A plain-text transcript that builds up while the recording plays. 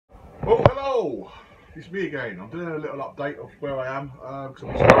Hello, it's me again. I'm doing a little update of where I am.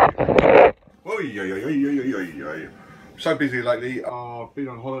 So busy lately. I've been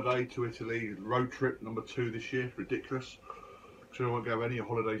on holiday to Italy, road trip number 2 this year. Ridiculous. So I won't go any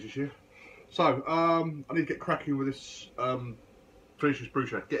holidays this year. So I need to get cracking with this. Finish this brew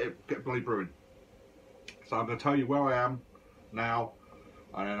chef. Get bloody brewing. So I'm going to tell you where I am now,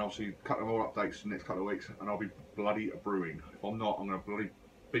 and then obviously a couple more updates in the next couple of weeks, and I'll be bloody brewing. If I'm not, I'm going to bloody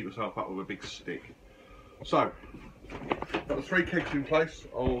beat myself up with a big stick. So, got the 3 kegs in place.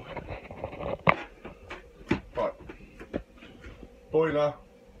 Right, boiler,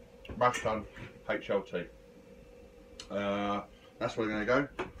 mash tun, HLT. That's where they're going to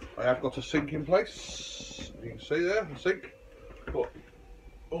go. I have got a sink in place. You can see there, the sink. Got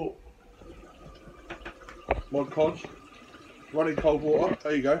mod cons, running cold water.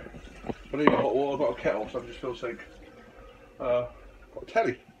 There you go. I need hot water. I've got a kettle, so I'm just fill sink. Got a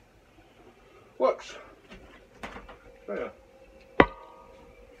telly. Works. There.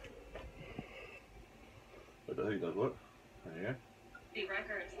 But the heat does work. There you go. The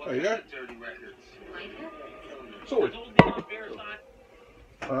records. There you go. Dirty records. Sorted.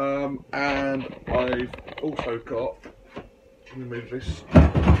 And I've also got. Let me move this.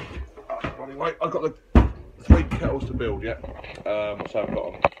 Anyway, I've got the 3 kettles to build yet. So I've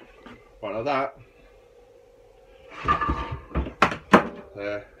got them. Right, now that.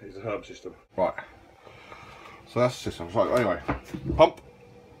 There is the Herms system. Right. So that's the system. So anyway, pump.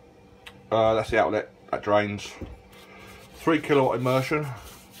 That's the outlet. That drains. 3 kilowatt immersion.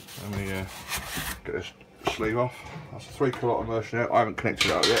 Let me get this sleeve off. That's a 3 kilowatt immersion out. I haven't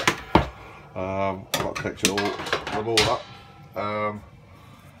connected it up yet. I've got to connect it all up.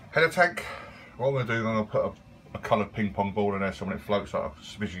 Header tank. What I'm going to do is I'm going to put a coloured ping pong ball in there so when it floats, I can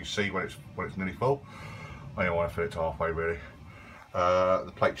visually see when it's nearly full. I don't want to fill it to halfway really.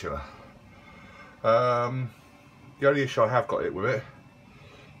 The plate chiller. The only issue I have got with it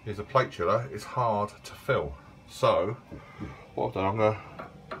is the plate chiller is hard to fill. So what I've done, I'm going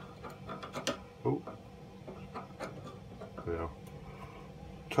to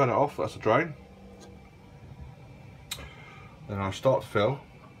turn it off. That's a drain. Then I start to fill.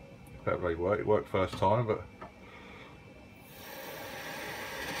 Better really work. It worked first time, but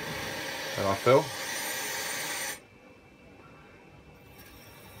then I fill.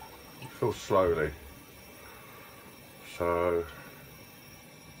 Fill slowly. So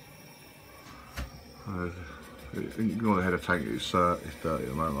ignore the header tank. It's dirty at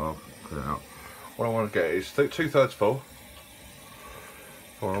the moment. I'll put it out. What I want to get is 2/3 full.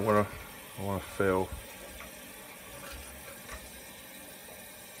 I want to fill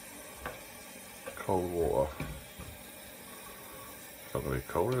cold water. It's not going to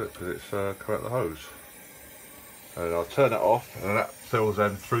be cold, is it? Because it's come out the hose. And I'll turn it off, and that fills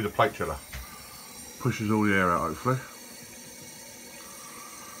then through the plate chiller. Pushes all the air out, hopefully.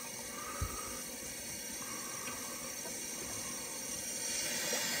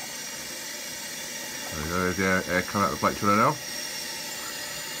 There we go, there's the air coming out of the plate chiller now.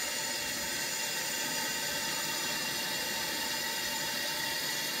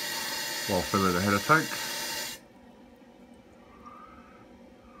 While filling the header tank.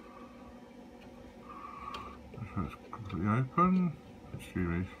 It's completely open. Excuse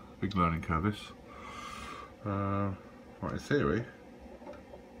me, big learning curve this. Right, in theory,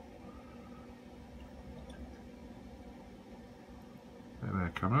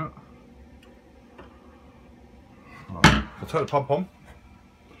 they're coming out. Right, I'll turn the pump on.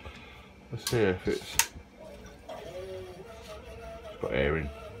 Let's see if it's got air in.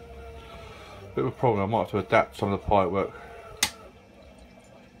 Bit of a problem, I might have to adapt some of the pipe work.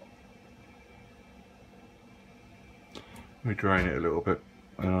 Let me drain it a little bit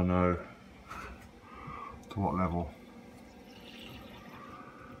and I know to what level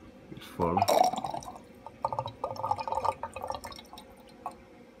it's full.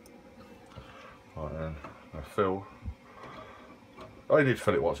 Right then, I fill. I only need to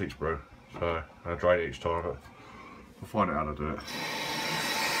fill it once each brew, so I drain it each time, but I'll find out how to do it.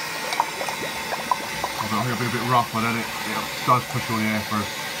 I think it'll be a bit rough, but then it does push all the air through.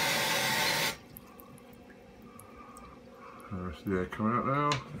 There's the air coming out now.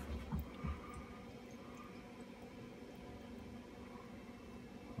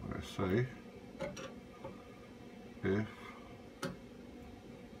 Let's see if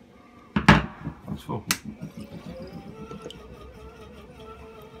that's full.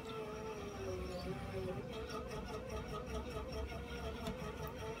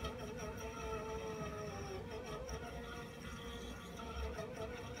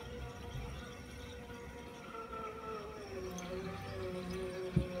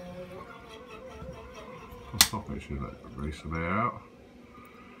 Make sure that release some air out.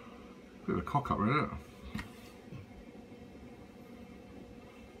 Bit of a cock up, really, isn't it?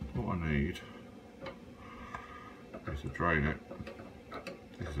 What I need is to drain it.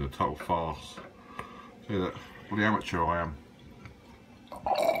 This is a total farce. See that? Bloody amateur I am.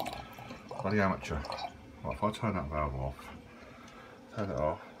 Bloody amateur. Right, if I turn that valve off, turn it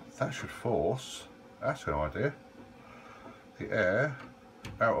off, that should force, that's an idea, the air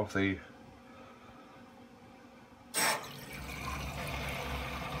out of the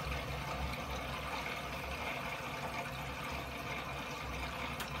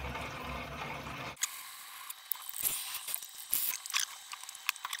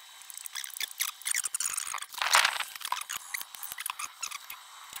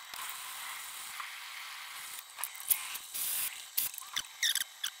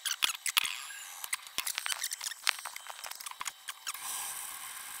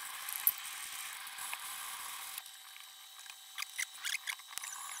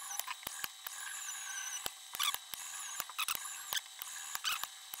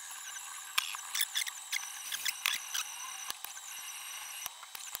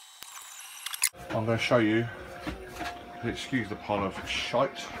I'm going to show you, excuse the pile of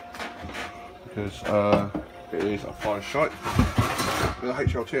shite, because it is a pile of shite with a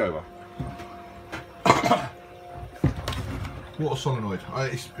HLT over. Water solenoid.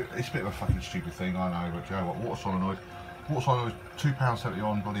 It's a bit of a fucking stupid thing, I know, but you know what, water solenoid. Water solenoid is £2.70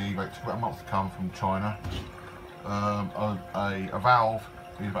 on bloody eBay. It took about a month to come from China. A valve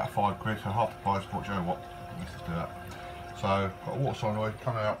is about £5, so half the price. But you know what, let's just do that. So, got a water solenoid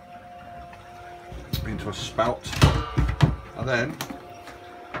coming out into a spout, and then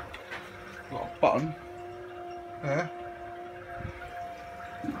got a button there.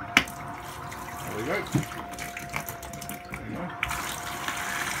 There we go.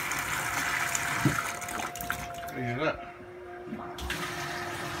 There you go.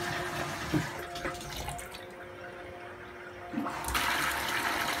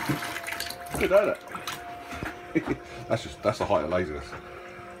 Look at that. Good, isn't it? that's the height of laziness.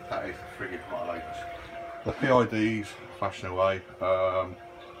 That is the friggin' height of laziness. The PID's flashing away.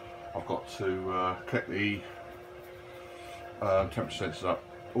 I've got to connect the temperature sensors up.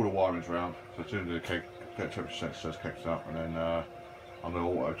 All the wiring's around, so as soon as the temperature sensors connected up, and then I'm going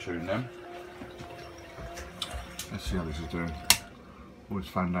to auto tune them. Let's see how this is doing. All this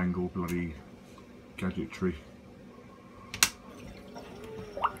fandangle bloody gadgetry.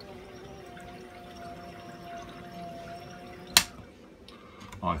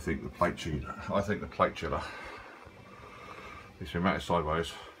 I think the plate chiller needs to be mounted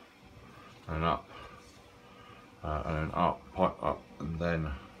sideways and up, and then up, pipe up, and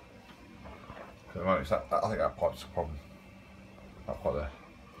then. I think that pipe's the problem. That pipe there.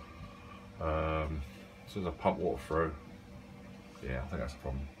 So there's a pump water through. Yeah, I think that's the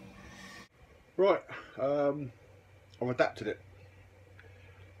problem. Right, I've adapted it.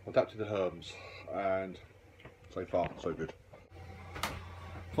 I've adapted the Herms, and so far so good.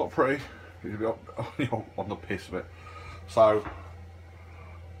 It's not pretty, it's a bit on the piss a bit. So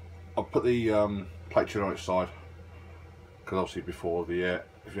I'll put the plate chiller on its side, because obviously before the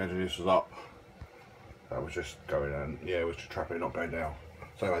if the engine was up, that was just going in, yeah, it was just trapping it, not going down.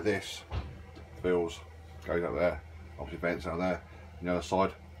 So anyway, this fills, goes up there, obviously vents out there, and the other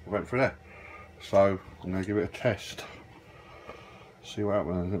side will vent through there. So I'm going to give it a test, see what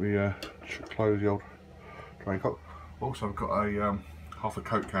happens. Let me close the old drain cock. Also I've got a half a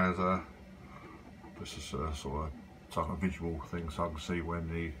Coke can as a, just a sort of type of visual thing, so I can see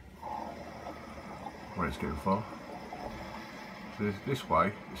when it's getting full. So this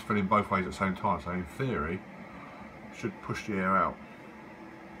way, it's filling both ways at the same time, so in theory, it should push the air out.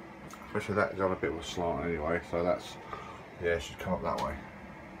 Especially that is on a bit of a slant anyway, so that's, yeah, it should come up that way.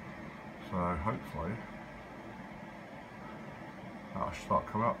 So hopefully, that should start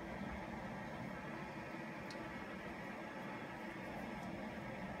coming up.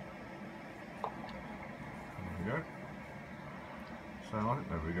 There we go. So I think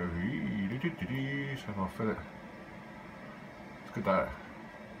there we go. So if I fill it, it's good that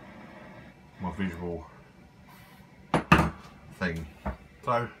my visual thing.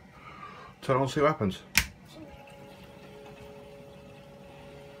 So turn on and see what happens.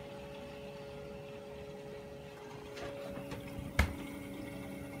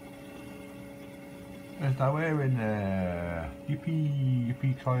 There's no air in there. Yippee,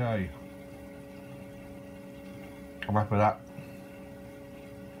 yippee-ki-yay. I'm happy with that.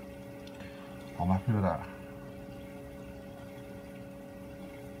 I'm happy with that.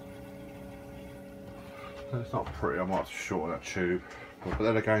 It's not pretty, I might have to shorten that tube. But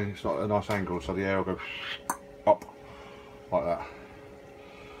then again, it's not a nice angle, so the air will go up like that.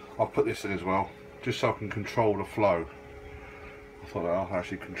 I've put this in as well, just so I can control the flow. I thought that I'll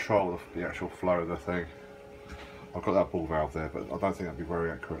actually control the actual flow of the thing. I've got that ball valve there, but I don't think that'd be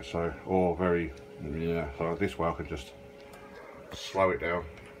very accurate, so, or very, yeah, so this way I can just slow it down.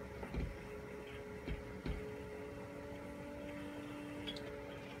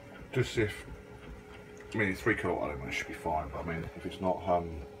 Just if, I mean, 3 kilowatt element, it should be fine, but I mean, if it's not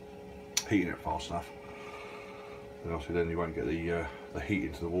heating it fast enough, then obviously then you won't get the heat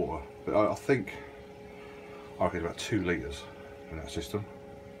into the water. But I think I get about 2 litres in that system.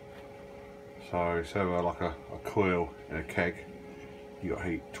 So instead of like a coil in a keg, you got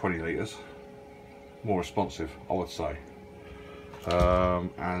heat 20 litres. More responsive, I would say.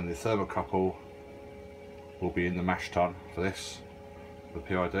 And the thermocouple will be in the mash tun for this, the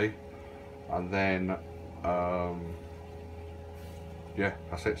PID, and then yeah,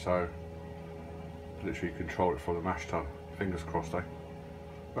 that's it. So literally control it from the mash tun. Fingers crossed, eh?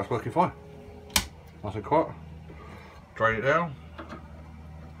 That's working fine. Nice and quiet. Drain it down.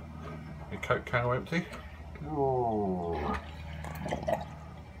 Your Coke can will empty.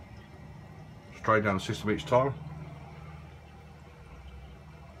 Drain down the system each time.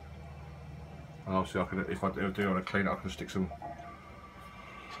 And obviously I can, if I do want to clean it, I can stick some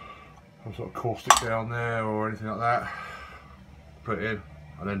sort of caustic down there or anything like that. Put it in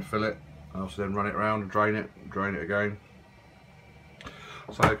and then fill it. And also then run it around and drain it again.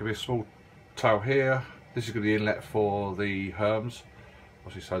 So there could be a small tail here. This is going to be the inlet for the Herms.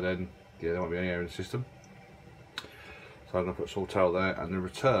 Obviously, so then, yeah, there won't be any air in the system. So I'm going to put a small tail there, and the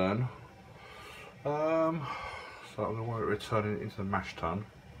return. So I'm going to want it returning into the mash tun.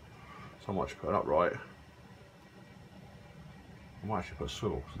 So I might just put it upright. I might actually put a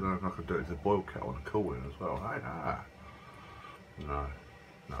swivel, so then I can do it to the boil kettle and cool it as well. Hey, nah.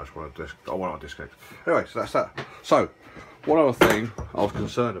 No, I just want I want a disconnect. Anyway, so that's that. So, one other thing I was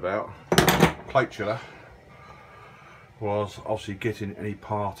concerned about, plate chiller, was obviously getting any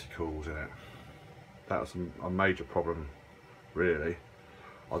particles in it. That was a major problem, really.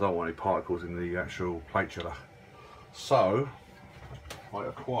 I don't want any particles in the actual plate chiller. So, I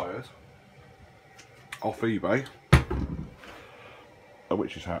acquired, off eBay, a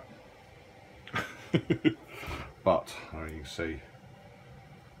witch's hat. But, I mean, you can see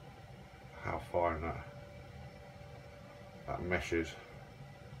how fine that mesh is.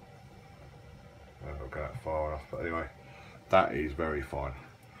 I don't go that far enough, but anyway, that is very fine.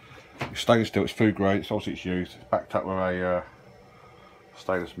 It's stainless steel, it's food grade, it's obviously it's used, it's backed up with a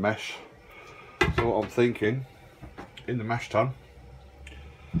stainless mesh. So what I'm thinking, in the mash tun,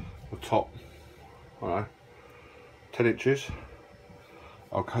 the top, I don't know, 10 inches,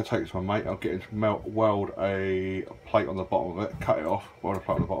 I'll take this to my mate, I'll get him to weld a plate on the bottom of it, cut it off, weld a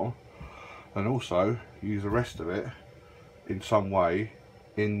plate on the bottom, and also use the rest of it in some way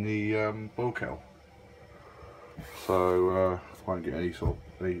in the boil kettle. So won't get any sort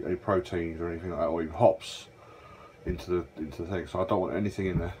of any proteins or anything like that, or even hops into the thing. So I don't want anything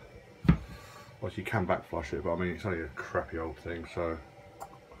in there. Obviously you can backflush it, but I mean it's only a crappy old thing, so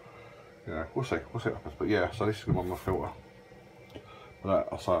you know, we'll see what happens. But yeah, so this is my filter. But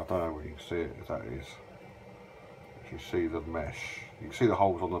that, I don't know whether you can see it, if that is. If you see the mesh, you can see the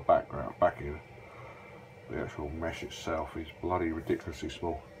holes on the backing. The actual mesh itself is bloody ridiculously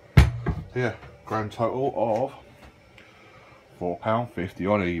small. So yeah, grand total of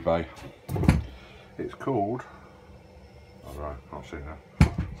 £4.50 on eBay. It's called, I don't know, can't see now,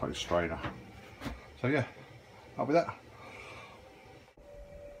 it's like a strainer. So yeah, that'll be that.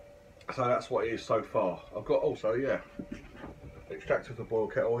 So that's what it is so far. I've got also, yeah, extractor of the boil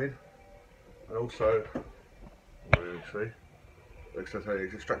kettle in, and also, see, there's an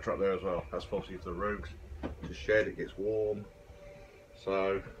extractor up there as well. That's obviously for the room, to shed, it gets warm.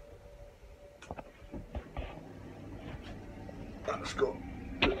 So that's got,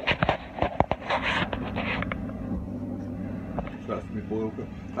 so that's for my boil.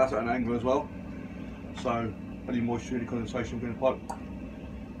 That's at an angle as well. So any moisture, any condensation within the pipe,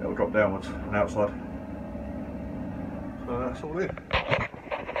 it'll drop downwards and outside. So that's all in.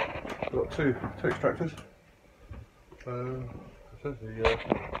 I've got two extractors. Essentially, like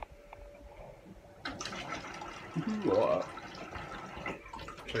that.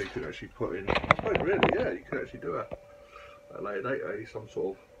 So you could actually put in, I suppose really, yeah, you could actually do a later date, some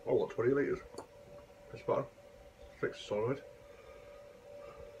sort of, oh what, 20 litres. Press button, fix the solenoid.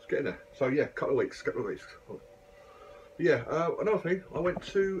 It's getting there. So yeah, couple of weeks. But yeah, another thing, I went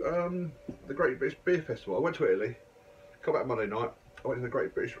to the Great British Beer Festival. I went to Italy, come back Monday night. I went to the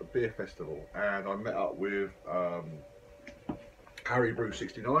Great British Beer Festival and I met up with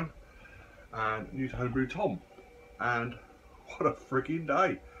Harrybrew69 and Newtohomebrewtom. and what a freaking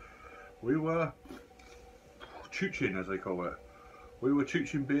day. We were chooching, as they call it. We were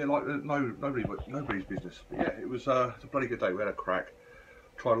chooching beer like nobody's business. But yeah, it was a bloody good day. We had a crack,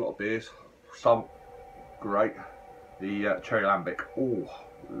 tried a lot of beers, some great. The cherry lambic, oh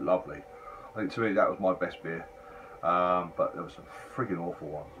lovely. I think to me that was my best beer. But there was some friggin' awful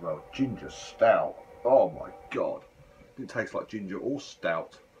ones as well. Ginger stout, oh my god, didn't taste like ginger or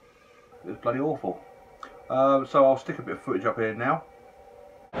stout. It was bloody awful. So I'll stick a bit of footage up here now.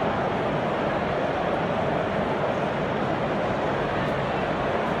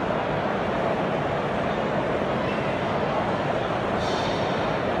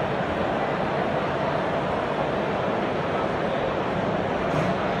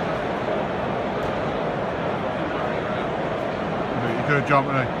 Jump,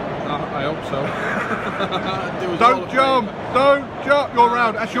 eh? I hope so. Don't jump! Don't jump! Your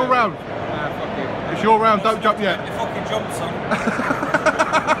round. That's your round. Fuck it. It's your round. Don't jump yet. You fucking jumped, son.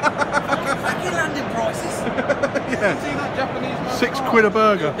 Fucking landing prices. Yeah. See that Japanese man? £6 a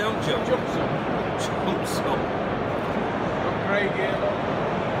burger. Don't jump. Jump some. Jump, son. Got grey gear.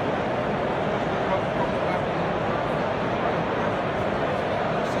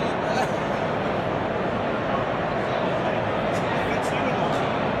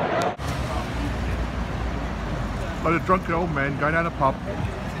 Load of drunken old men going down a pub.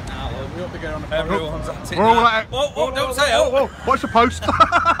 We ought to get on the Everyone's at it We're all now. at it. Whoa, don't say help. What's the post? Look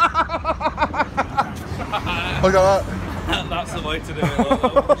at that. That's the way to do it,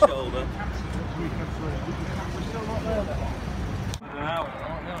 over the shoulder.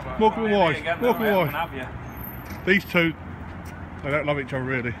 Walk with wife. Walk with wife. Have you? These two, they don't love each other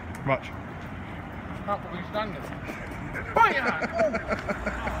really much. Can't believe standing.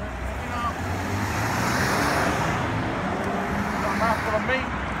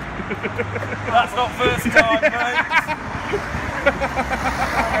 That's not first time, mate.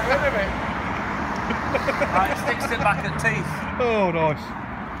 Get rid of it. Right, sticks it back at teeth. Oh, nice.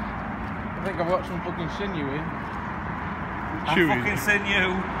 I think I've got some fucking sinew in. I'm Chewy. fucking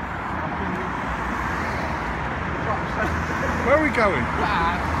sinew. Where are we going?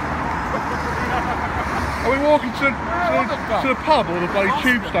 Are we walking to the pub or the bloody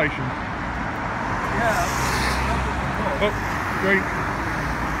tube station? Yeah. Oh, great.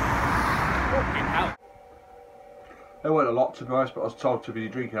 Fucking hell. There weren't a lot, to be honest, but I was told to be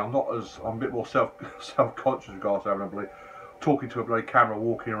drinking. I'm a bit more self-conscious regards to having a bloody talking to a bloody camera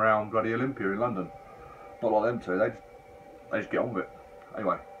walking around bloody Olympia in London. Not like them two, they just get on with it.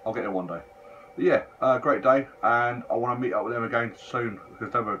 Anyway, I'll get there one day. But yeah, great day, and I want to meet up with them again soon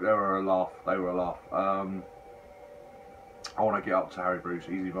because they were a laugh. They were a laugh. I want to get up to Harrybrew. He's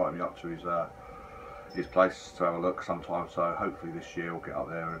invited me up to his place to have a look sometime. So hopefully this year we'll get up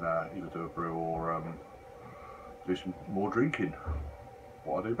there and either do a brew or do some more drinking.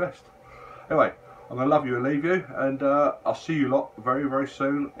 What I do best. Anyway, I'm going to love you and leave you, and I'll see you lot very, very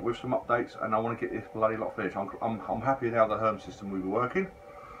soon with some updates. And I want to get this bloody lot finished. I'm happy now the Herms system will be working.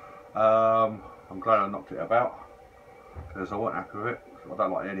 I'm glad I knocked it about because I wasn't happy with it. I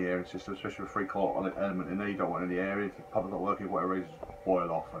don't like any airing system, especially with 3 kilowatt element in there. You don't want any airing. If the pub's not working, whatever it is, boil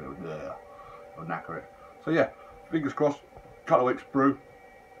off and it'll knacker it. So yeah, fingers crossed. Couple of weeks brew.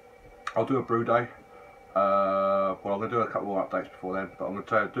 I'll do a brew day. Well, I'm going to do a couple more updates before then, but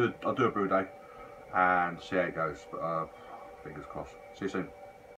I'll do a brew day and see how it goes. But fingers crossed. See you soon.